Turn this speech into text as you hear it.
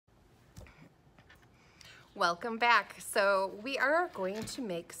Welcome back. So we are going to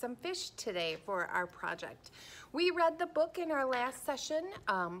make some fish today for our project. We read the book in our last session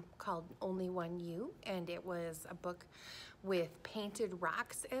called OnlyOneYou, and it was a book with painted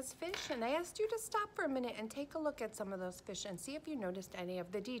rocks as fish, and I asked you to stop for a minute and take a look at some of those fish and see if you noticed any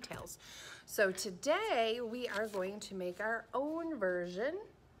of the details. So today we are going to make our own version.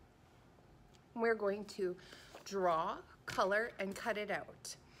 We're going to draw, color, and cut it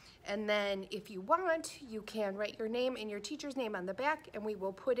out. And then if you want, you can write your name and your teacher's name on the back, and we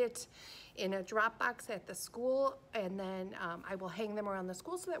will put it in a drop box at the school, and then I will hang them around the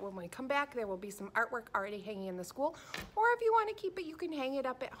school so that when we come back, there will be some artwork already hanging in the school. Or if you want to keep it, you can hang it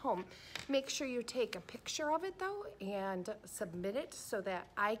up at home. Make sure you take a picture of it though and submit it so that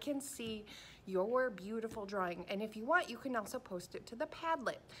I can see your beautiful drawing. And if you want, you can also post it to the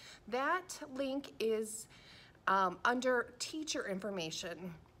Padlet. That link is under teacher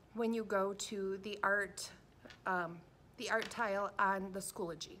information when you go to the art tile on the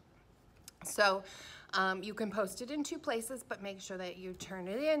Schoology. So you can post it in two places, but make sure that you turn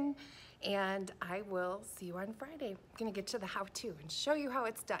it in, and I will see you on Friday. I'm gonna get to the how-to and show you how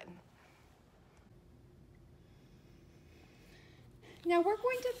it's done. Now we're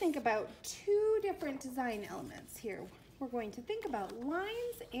going to think about two different design elements here. We're going to think about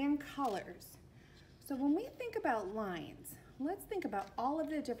lines and colors. So when we think about lines, let's think about all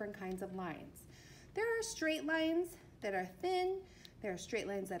of the different kinds of lines. There are straight lines that are thin, there are straight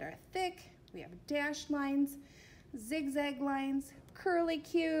lines that are thick, we have dashed lines, zigzag lines, curly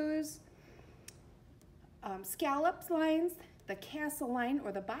cues, scallops lines, the castle line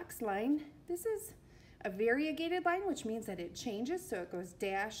or the box line. This is a variegated line, which means that it changes, so it goes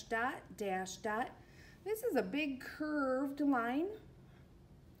dash, dot, dash, dot. This is a big curved line.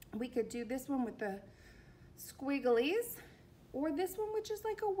 We could do this one with the squigglies, or this one which is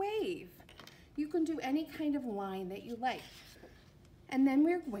like a wave. You can do any kind of line that you like. And then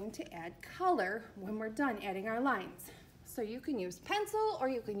we're going to add color when we're done adding our lines. So you can use pencil or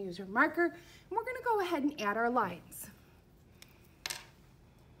you can use your marker, and we're gonna go ahead and add our lines.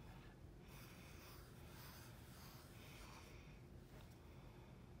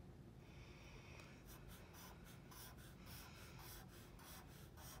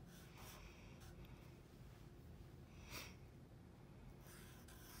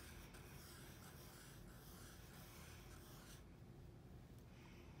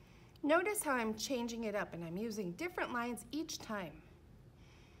 Notice how I'm changing it up and I'm using different lines each time.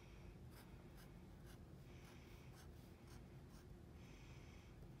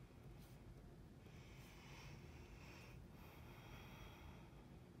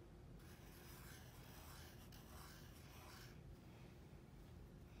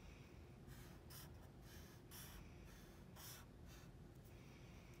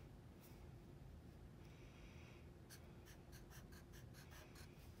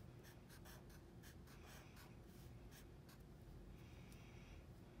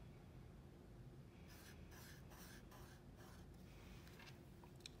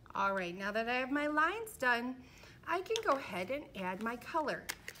 All right, now that I have my lines done, I can go ahead and add my color.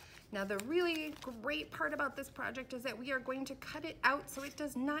 Now the really great part about this project is that we are going to cut it out so it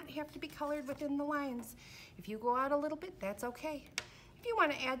does not have to be colored within the lines. If you go out a little bit, that's okay. If you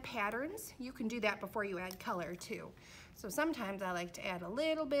want to add patterns, you can do that before you add color too. So sometimes I like to add a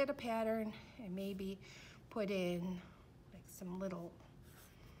little bit of pattern and maybe put in like some little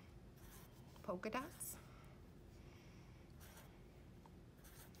polka dots.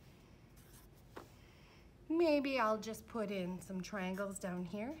 Maybe I'll just put in some triangles down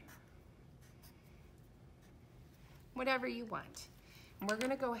here. Whatever you want. And we're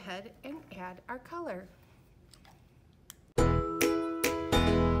gonna go ahead and add our color.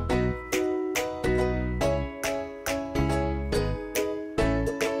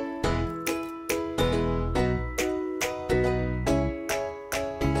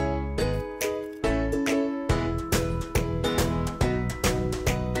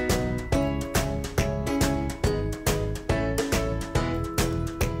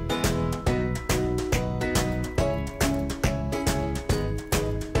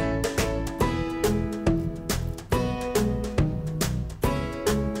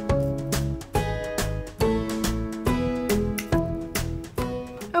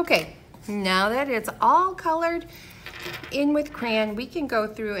 Okay, now that it's all colored in with crayon, we can go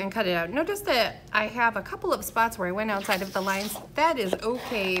through and cut it out. Notice that I have a couple of spots where I went outside of the lines. That is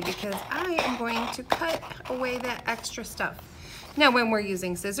okay because I am going to cut away that extra stuff. Now when we're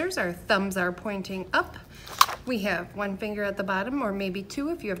using scissors, our thumbs are pointing up. We have one finger at the bottom, or maybe two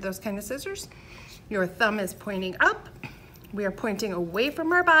if you have those kind of scissors. Your thumb is pointing up. We are pointing away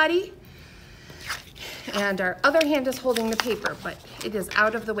from our body. And our other hand is holding the paper, but it is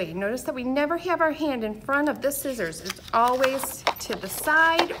out of the way. Notice that we never have our hand in front of the scissors. It's always to the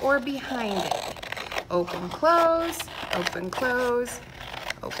side or behind it. Open, close, open, close,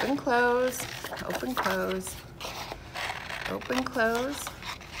 open, close, open, close, open, close,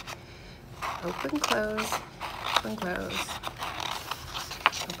 open, close, open, close,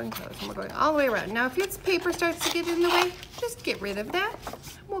 open, close. And we're going all the way around. Now, if your paper starts to get in the way, just get rid of that.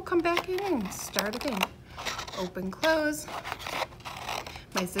 We'll come back in and start again. Open, close.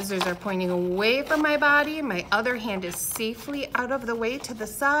 My scissors are pointing away from my body. My other hand is safely out of the way to the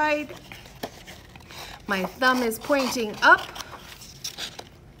side. My thumb is pointing up.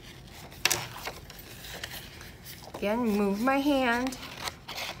 Again, move my hand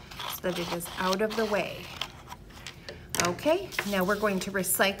so that it is out of the way. Okay, now we're going to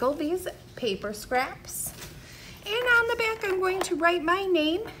recycle these paper scraps. And on the back, I'm going to write my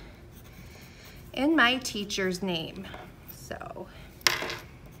name and my teacher's name. So,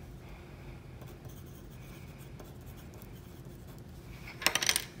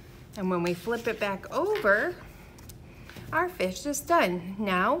 and when we flip it back over, our fish is done.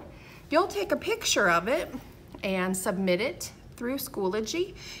 Now, you'll take a picture of it and submit it through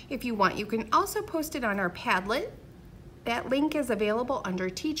Schoology. If you want, you can also post it on our Padlet. That link is available under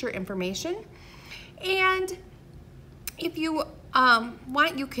teacher information. And if you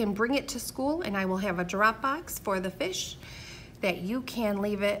want, you can bring it to school and I will have a drop box for the fish that you can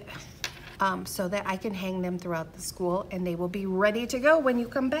leave it so that I can hang them throughout the school and they will be ready to go when you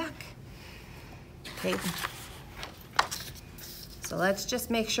come back. Okay. So let's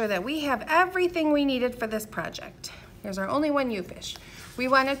just make sure that we have everything we needed for this project. Here's our OnlyOneYou fish. We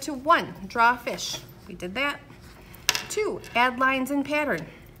wanted to 1, draw a fish. We did that. 2, add lines and pattern.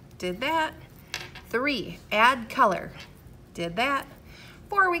 Did that. 3, add color. Did that.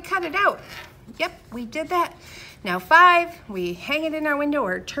 4, we cut it out. Yep, we did that. Now 5, we hang it in our window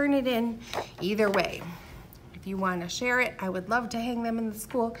or turn it in, either way. If you want to share it, I would love to hang them in the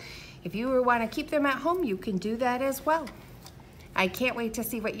school. If you want to keep them at home, you can do that as well. I can't wait to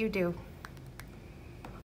see what you do.